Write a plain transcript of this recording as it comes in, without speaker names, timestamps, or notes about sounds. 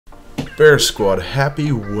Bear Squad,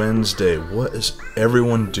 happy Wednesday. What is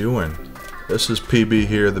everyone doing? This is PB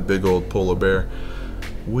here, the big old polar bear.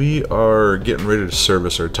 We are getting ready to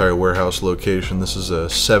service our tire warehouse location. This is a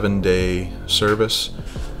 7-day service.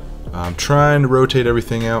 I'm trying to rotate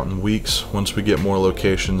everything out in weeks. Once we get more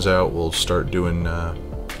locations out, we'll start doing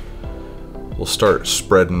we'll start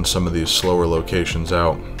spreading some of these slower locations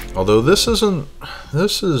out. Although this is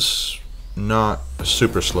not a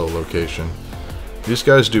super slow location. These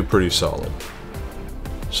guys do pretty solid.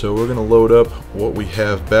 So we're gonna load up what we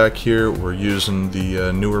have back here. We're using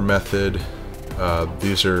the newer method.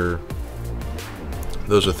 Those are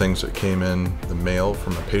things that came in the mail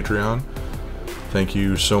from a Patreon. Thank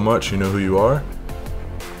you so much. You know who you are.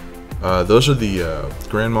 Those are the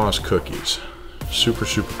Grandma's cookies. Super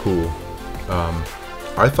cool.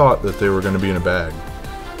 I thought that they were going to be in a bag,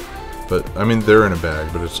 but I mean they're in a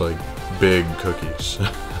bag, but it's like big cookies.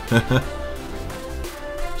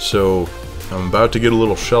 So I'm about to get a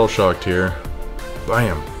little shell shocked here.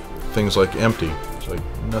 Bam! Thing's like empty. It's like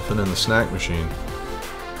nothing in the snack machine.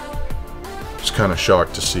 Just kind of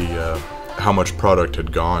shocked to see how much product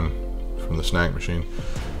had gone from the snack machine.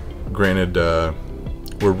 Granted,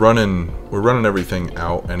 we're running everything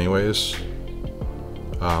out anyways.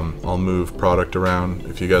 I'll move product around.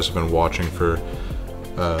 If you guys have been watching for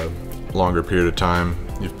a longer period of time,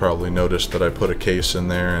 you've probably noticed that I put a case in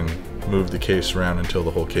there and move the case around until the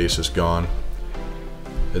whole case is gone.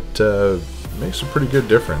 It makes a pretty good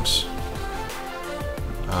difference.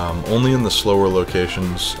 Only in the slower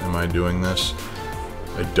locations am I doing this.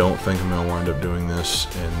 I don't think I'm going to wind up doing this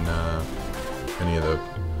in any of the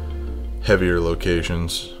heavier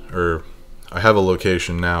locations. Or I have a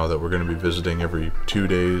location now that we're going to be visiting every 2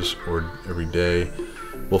 days or every day.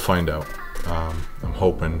 We'll find out. I'm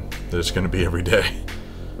hoping that it's going to be every day.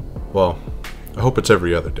 Well, I hope it's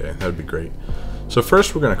every other day. That would be great. So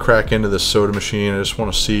first we're going to crack into this soda machine. I just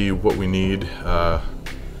want to see what we need.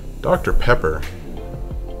 Dr. Pepper.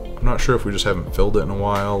 I'm not sure if we just haven't filled it in a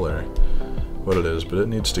while or what it is, but it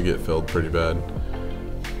needs to get filled pretty bad.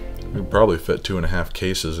 We can probably fit 2.5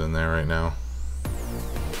 cases in there right now.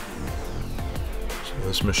 So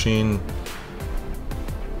this machine,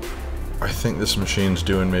 I think this machine's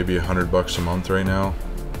doing maybe $100 a month right now.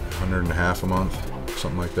 $150 a month,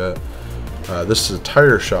 something like that. This is a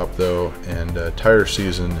tire shop though, and tire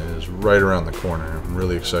season is right around the corner. I'm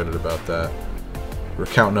really excited about that. We're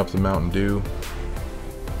counting up the Mountain Dew.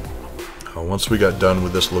 Once we got done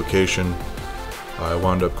with this location, I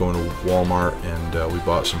wound up going to Walmart and we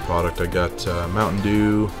bought some product. I got Mountain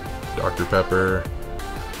Dew, Dr. Pepper.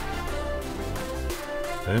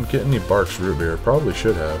 I didn't get any Barks root beer. Probably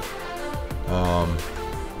should have.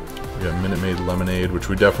 We got Minute Maid lemonade, which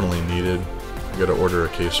we definitely needed. I gotta order a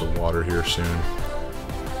case of water here soon.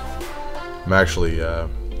 I'm actually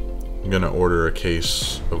gonna order a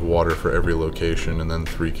case of water for every location and then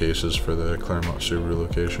 3 cases for the Claremont Subaru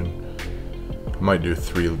location. I might do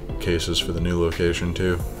 3 cases for the new location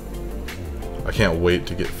too. I can't wait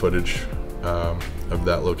to get footage of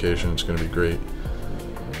that location. It's gonna be great.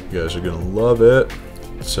 You guys are gonna love it.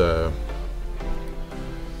 It's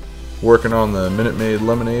working on the Minute Maid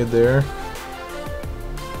lemonade there.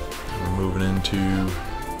 Moving into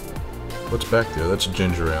what's back there. That's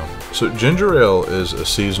ginger ale. So ginger ale is a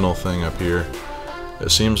seasonal thing up here.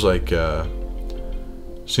 It seems like in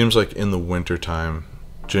the winter time,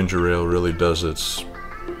 ginger ale really gets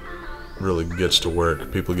to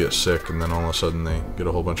work. People get sick, and then all of a sudden they get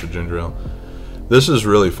a whole bunch of ginger ale. This is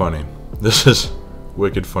really funny. This is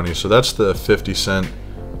wicked funny. So that's the 50-cent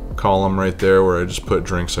column right there, where I just put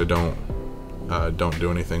drinks I don't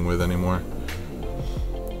do anything with anymore.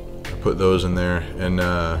 Put those in there, and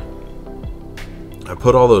I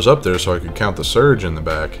put all those up there so I could count the surge in the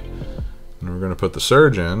back. And we're gonna put the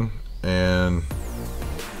surge in, and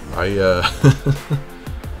I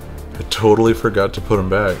I totally forgot to put them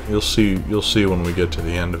back. You'll see when we get to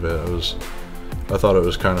the end of it. I thought it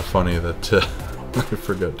was kind of funny that I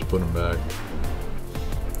forgot to put them back.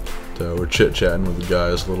 We're chit-chatting with the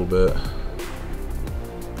guys a little bit.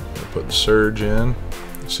 Put the surge in,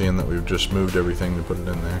 seeing that we've just moved everything to put it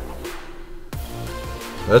in there.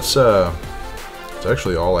 That's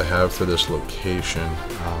actually all I have for this location.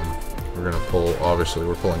 We're gonna pull, obviously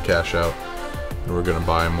we're pulling cash out, and we're gonna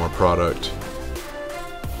buy more product.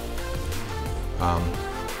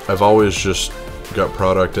 I've always just got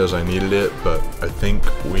product as I needed it, but I think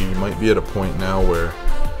we might be at a point now where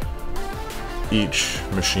each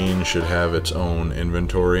machine should have its own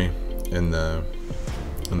inventory in the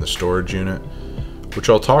storage unit, which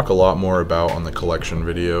I'll talk a lot more about on the collection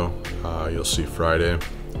video. You'll see Friday.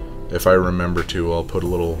 If I remember to, I'll put a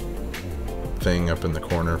little thing up in the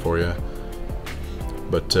corner for you.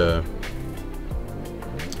 But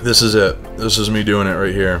this is it. This is me doing it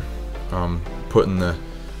right here. Putting the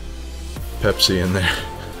Pepsi in there.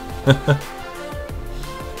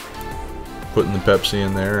 Putting the Pepsi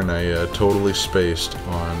in there, and I totally spaced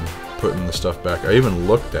on putting the stuff back. I even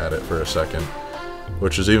looked at it for a second,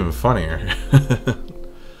 which is even funnier.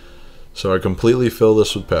 So I completely fill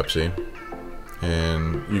this with Pepsi,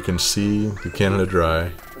 and you can see the Canada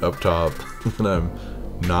Dry up top that I'm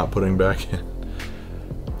not putting back in.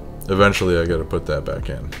 Eventually I gotta put that back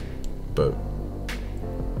in, but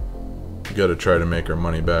we gotta try to make our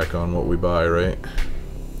money back on what we buy, right?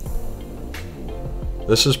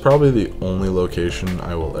 This is probably the only location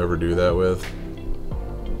I will ever do that with.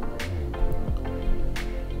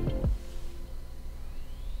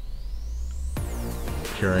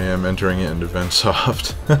 Here I am entering it into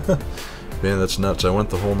Vensoft. Man, that's nuts. I went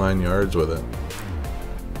the whole 9 yards with it.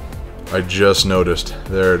 I just noticed.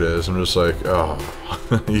 There it is. I'm just like, oh.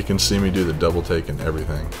 You can see me do the double take and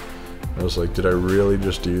everything. I was like, did I really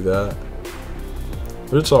just do that?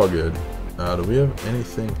 But it's all good. Do we have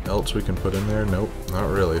anything else we can put in there? Nope, not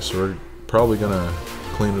really. So we're probably gonna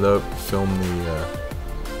clean it up, film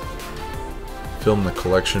the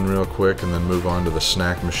collection real quick, and then move on to the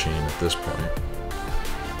snack machine at this point.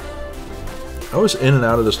 I was in and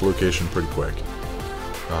out of this location pretty quick.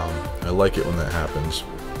 I like it when that happens.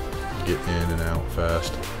 Get in and out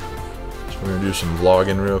fast. So we're gonna do some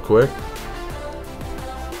vlogging real quick.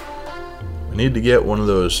 I need to get one of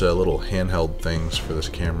those little handheld things for this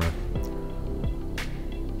camera.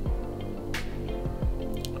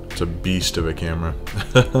 It's a beast of a camera.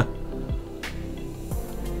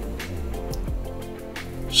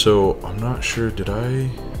 So I'm not sure, did I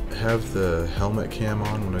have the helmet cam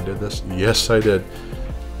on when I did this? Yes, I did.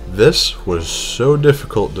 This was so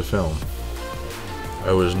difficult to film.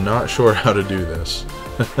 I was not sure how to do this.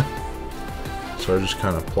 So I just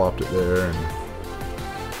kind of plopped it there, and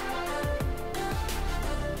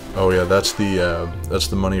oh yeah, that's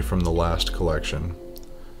the money from the last collection.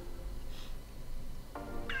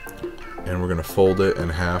 And we're gonna fold it in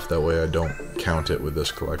half, that way I don't count it with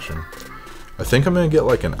this collection. I think I'm gonna get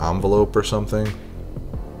like an envelope or something,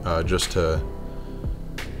 just to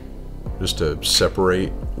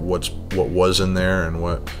separate what was in there and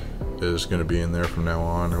what is gonna be in there from now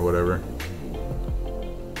on, or whatever.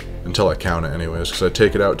 Until I count it anyways, because I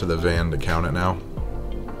take it out to the van to count it now.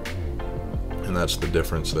 And that's the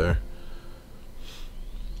difference there.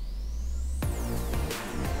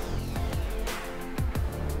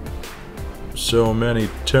 So many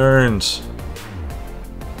turns.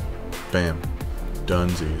 Bam.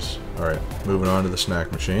 Dunsies. Alright, moving on to the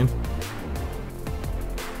snack machine.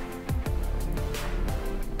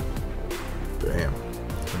 Bam.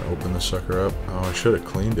 Gonna open this sucker up. Oh, I should have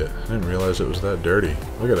cleaned it. I didn't realize it was that dirty.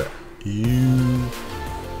 Look at it. Ew.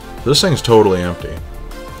 This thing's totally empty.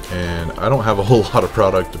 And I don't have a whole lot of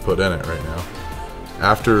product to put in it right now.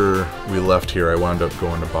 After we left here, I wound up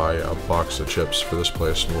going to buy a box of chips for this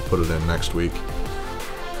place, and we'll put it in next week.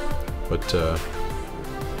 But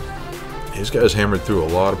these guys hammered through a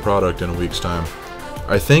lot of product in a week's time.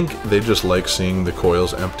 I think they just like seeing the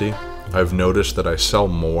coils empty. I've noticed that I sell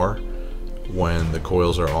more when the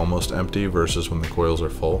coils are almost empty versus when the coils are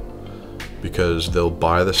full, because they'll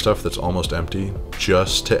buy the stuff that's almost empty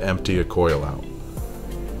just to empty a coil out.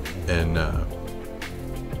 And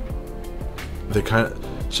they kind of,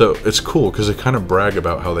 so it's cool because they kind of brag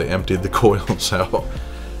about how they emptied the coils out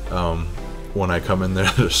when I come in there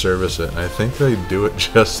to service it. And I think they do it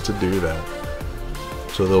just to do that.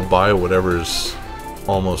 So they'll buy whatever's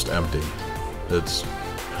almost empty. It's,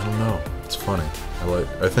 I don't know, it's funny.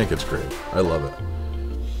 I think it's great. I love it.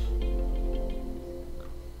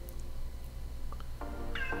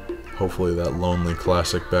 Hopefully that lonely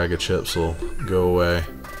classic bag of chips will go away.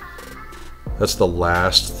 That's the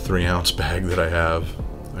last 3-ounce bag that I have.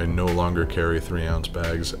 I no longer carry 3-ounce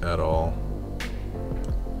bags at all.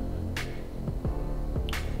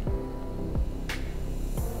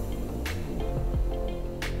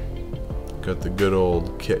 Got the good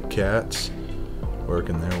old Kit Kats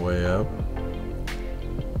working their way up.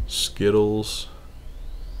 Skittles,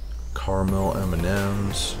 caramel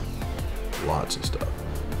M&Ms, lots of stuff.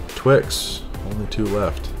 Twix, only 2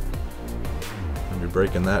 left. I'll be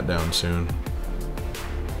breaking that down soon.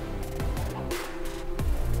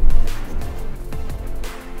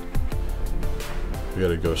 We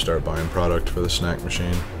gotta go start buying product for the snack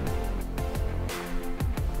machine.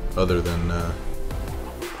 Other than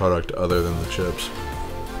product other than the chips.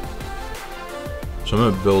 So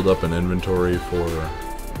I'm gonna build up an inventory for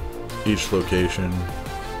each location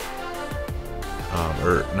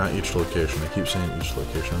or not each location, I keep saying each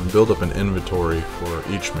location. I'm going to build up an inventory for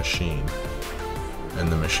each machine,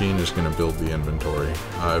 and the machine is going to build the inventory.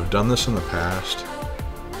 I've done this in the past,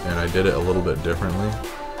 and I did it a little bit differently,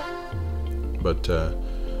 but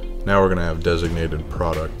now we're going to have designated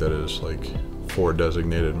product that is like for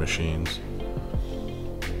designated machines.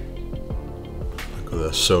 Like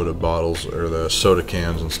the soda bottles or the soda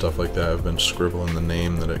cans and stuff like that, I've been scribbling the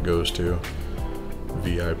name that it goes to.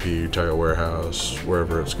 VIP, Tire Warehouse,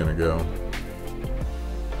 wherever it's going to go.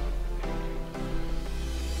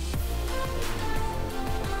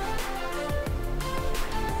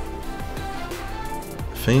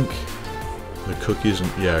 I think the cookies and,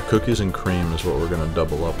 yeah, cookies and cream is what we're going to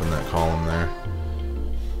double up in that column there.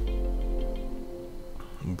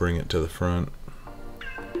 Bring it to the front.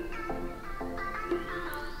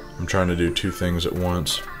 I'm trying to do two things at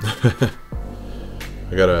once. I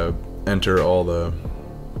gotta enter all the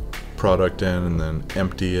product in and then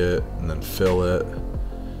empty it and then fill it.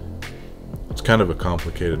 It's kind of a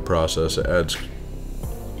complicated process. It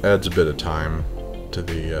adds a bit of time to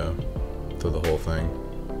the whole thing.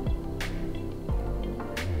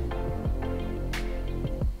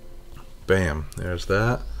 Bam, there's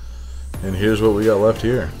that. And here's what we got left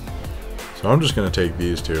here. So I'm just gonna take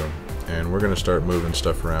these two and we're gonna start moving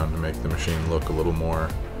stuff around to make the machine look a little more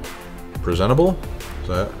presentable. Is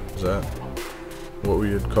that what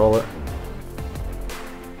we would call it?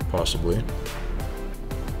 Possibly.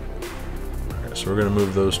 Alright, so we're gonna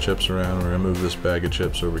move those chips around. We're gonna move this bag of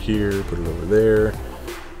chips over here, put it over there.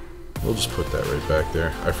 We'll just put that right back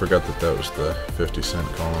there. I forgot that that was the 50-cent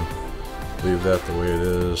column. Leave that the way it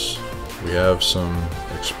is. We have some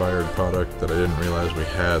expired product that I didn't realize we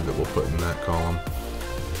had that we'll put in that column.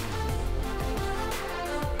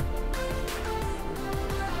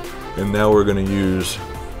 And now we're going to use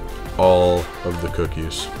all of the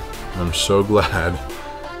cookies. I'm so glad.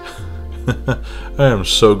 I am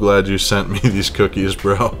so glad you sent me these cookies,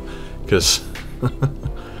 bro. Because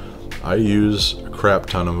I use a crap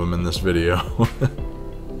ton of them in this video.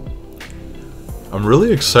 I'm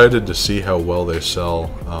really excited to see how well they sell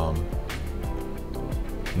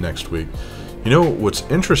next week. You know what's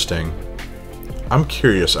interesting? I'm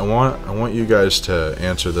curious. I want you guys to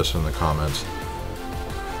answer this in the comments.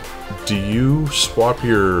 Do you swap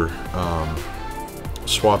your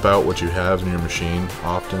swap out what you have in your machine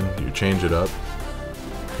often? Do you change it up?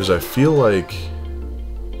 Because I feel like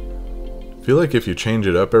if you change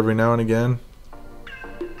it up every now and again,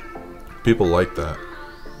 people like that.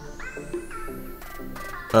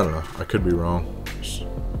 I don't know. I could be wrong. Just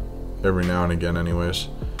every now and again, anyways.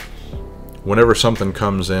 Whenever something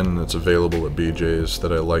comes in that's available at BJ's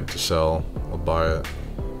that I like to sell, I'll buy it.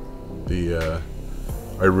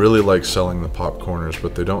 I really like selling the popcorners,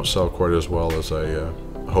 but they don't sell quite as well as I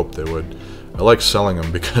hoped they would. I like selling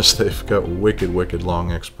them because they've got wicked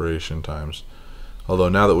long expiration times. Although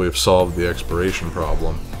now that we've solved the expiration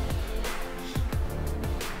problem,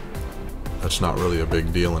 that's not really a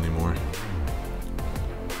big deal anymore.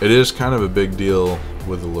 It is kind of a big deal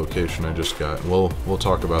with the location I just got. We'll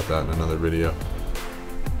talk about that in another video.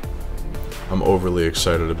 I'm overly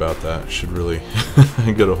excited about that. Should really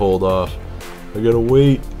get a hold off. I gotta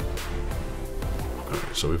wait.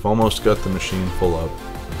 Alright, so we've almost got the machine full up.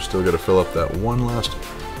 We've still gotta fill up that one last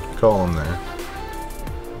column there.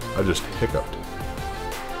 I just hiccuped.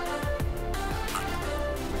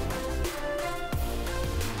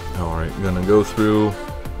 Alright, gonna go through,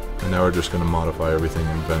 and now we're just gonna modify everything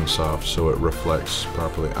in VendSoft so it reflects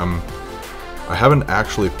properly. I haven't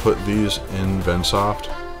actually put these in VendSoft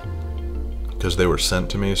because they were sent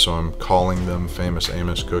to me, so I'm calling them Famous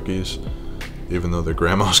Amos cookies, even though they're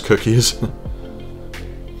grandma's cookies.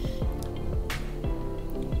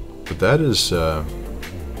 But that is,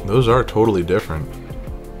 those are totally different.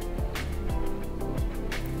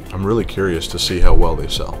 I'm really curious to see how well they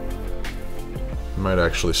sell. They might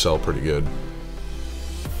actually sell pretty good.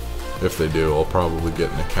 If they do, I'll probably get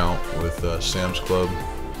an account with Sam's Club.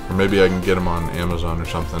 Or maybe I can get them on Amazon or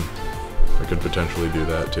something. I could potentially do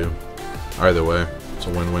that too. Either way, it's a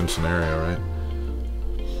win-win scenario, right?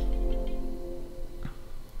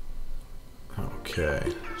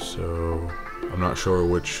 Okay, so I'm not sure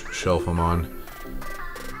which shelf I'm on.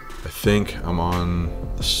 I think I'm on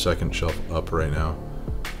the second shelf up right now,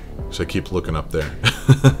 because I keep looking up there.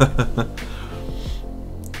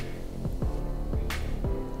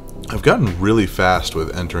 I've gotten really fast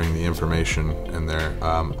with entering the information in there.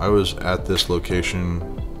 I was at this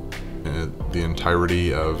location the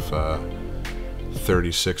entirety of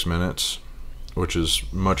 36 minutes, which is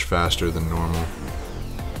much faster than normal.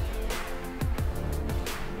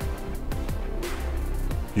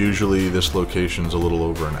 Usually this location's a little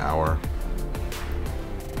over an hour.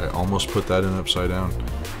 I almost put that in upside down.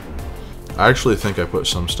 I actually think I put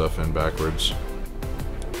some stuff in backwards.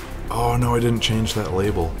 Oh no, I didn't change that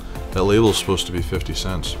label. That label is supposed to be 50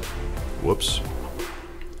 cents. Whoops.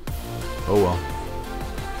 Oh well.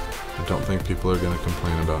 I don't think people are going to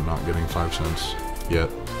complain about not getting 5 cents yet.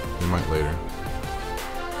 They might later.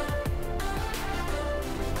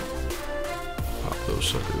 Pop those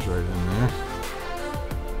suckers right in there.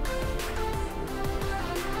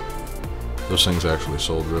 Those things actually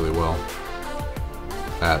sold really well.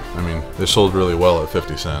 They sold really well at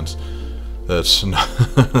 50 cents. That's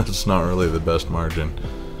not really the best margin.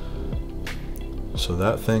 So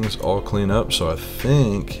that thing's all clean up, so I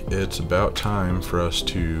think it's about time for us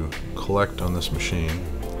to collect on this machine.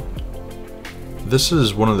 This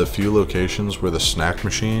is one of the few locations where the snack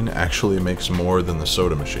machine actually makes more than the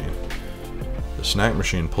soda machine. The snack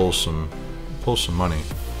machine pulls some money.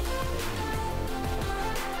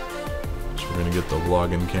 So we're gonna get the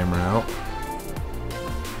vlogging camera out.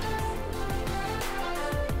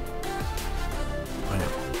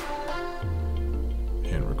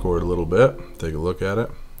 And record a little bit, take a look at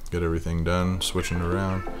it, get everything done, switching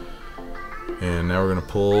around. And now we're gonna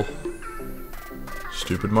pull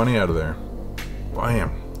stupid money out of there.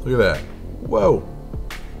 Bam! Look at that. Whoa!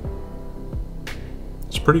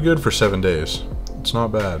 It's pretty good for 7 days. It's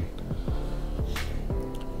not bad.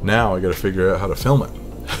 Now I gotta figure out how to film it.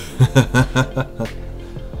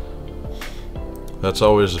 That's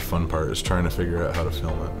always the fun part, is trying to figure out how to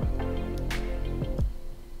film it.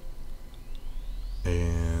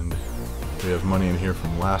 And we have money in here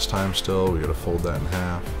from last time still. We gotta fold that in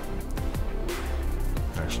half.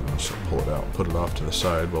 Actually, I'm just gonna pull it out and put it off to the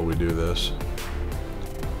side while we do this.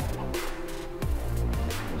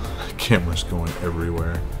 Camera's going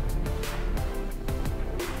everywhere.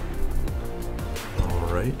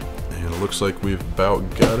 Alright, and it looks like we've about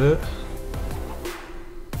got it.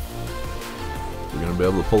 We're gonna be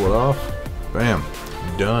able to pull it off. Bam,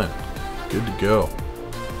 done. Good to go.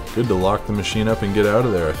 Good to lock the machine up and get out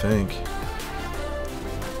of there, I think.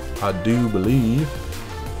 I do believe.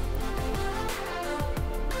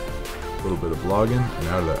 A little bit of vlogging and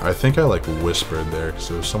out of there. I think I like whispered there because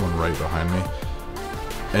there was someone right behind me.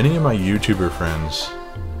 Any of my YouTuber friends,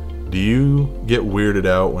 do you get weirded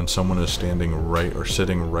out when someone is standing right or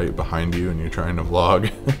sitting right behind you and you're trying to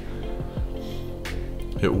vlog?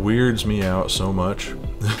 It weirds me out so much.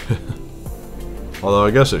 Although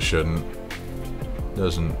I guess it shouldn't.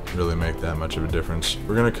 Doesn't really make that much of a difference.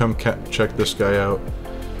 We're gonna come check this guy out.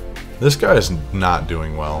 This guy is not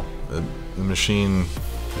doing well. The machine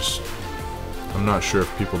just, I'm not sure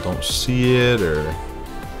if people don't see it or...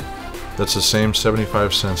 That's the same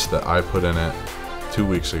 75 cents that I put in it 2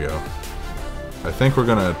 weeks ago. I think we're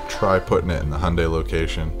gonna try putting it in the Hyundai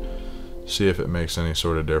location, see if it makes any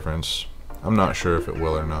sort of difference. I'm not sure if it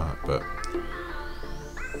will or not, but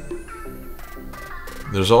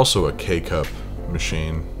there's also a K-Cup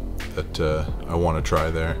machine that I want to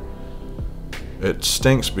try there. It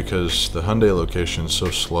stinks because the Hyundai location is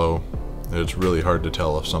so slow that it's really hard to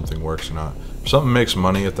tell if something works or not. If something makes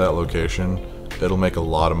money at that location, it'll make a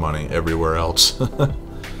lot of money everywhere else. There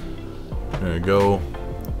we go.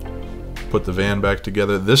 Put the van back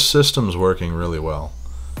together. This system's working really well.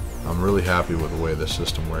 I'm really happy with the way this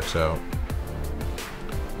system works out.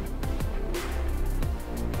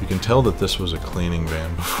 You can tell that this was a cleaning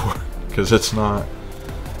van before, because it's not...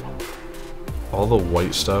 All the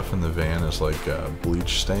white stuff in the van is like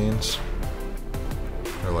bleach stains.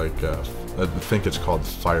 Or like, I think it's called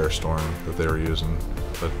Firestorm that they were using.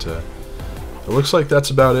 But it looks like that's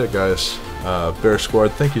about it, guys. Bear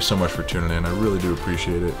Squad, thank you so much for tuning in. I really do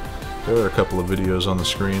appreciate it. There are a couple of videos on the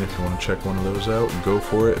screen if you want to check one of those out. Go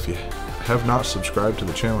for it. If you have not subscribed to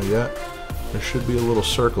the channel yet, there should be a little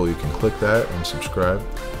circle. You can click that and subscribe.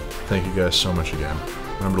 Thank you guys so much again.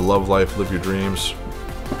 Remember to love life, live your dreams.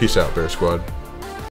 Peace out, Bear Squad.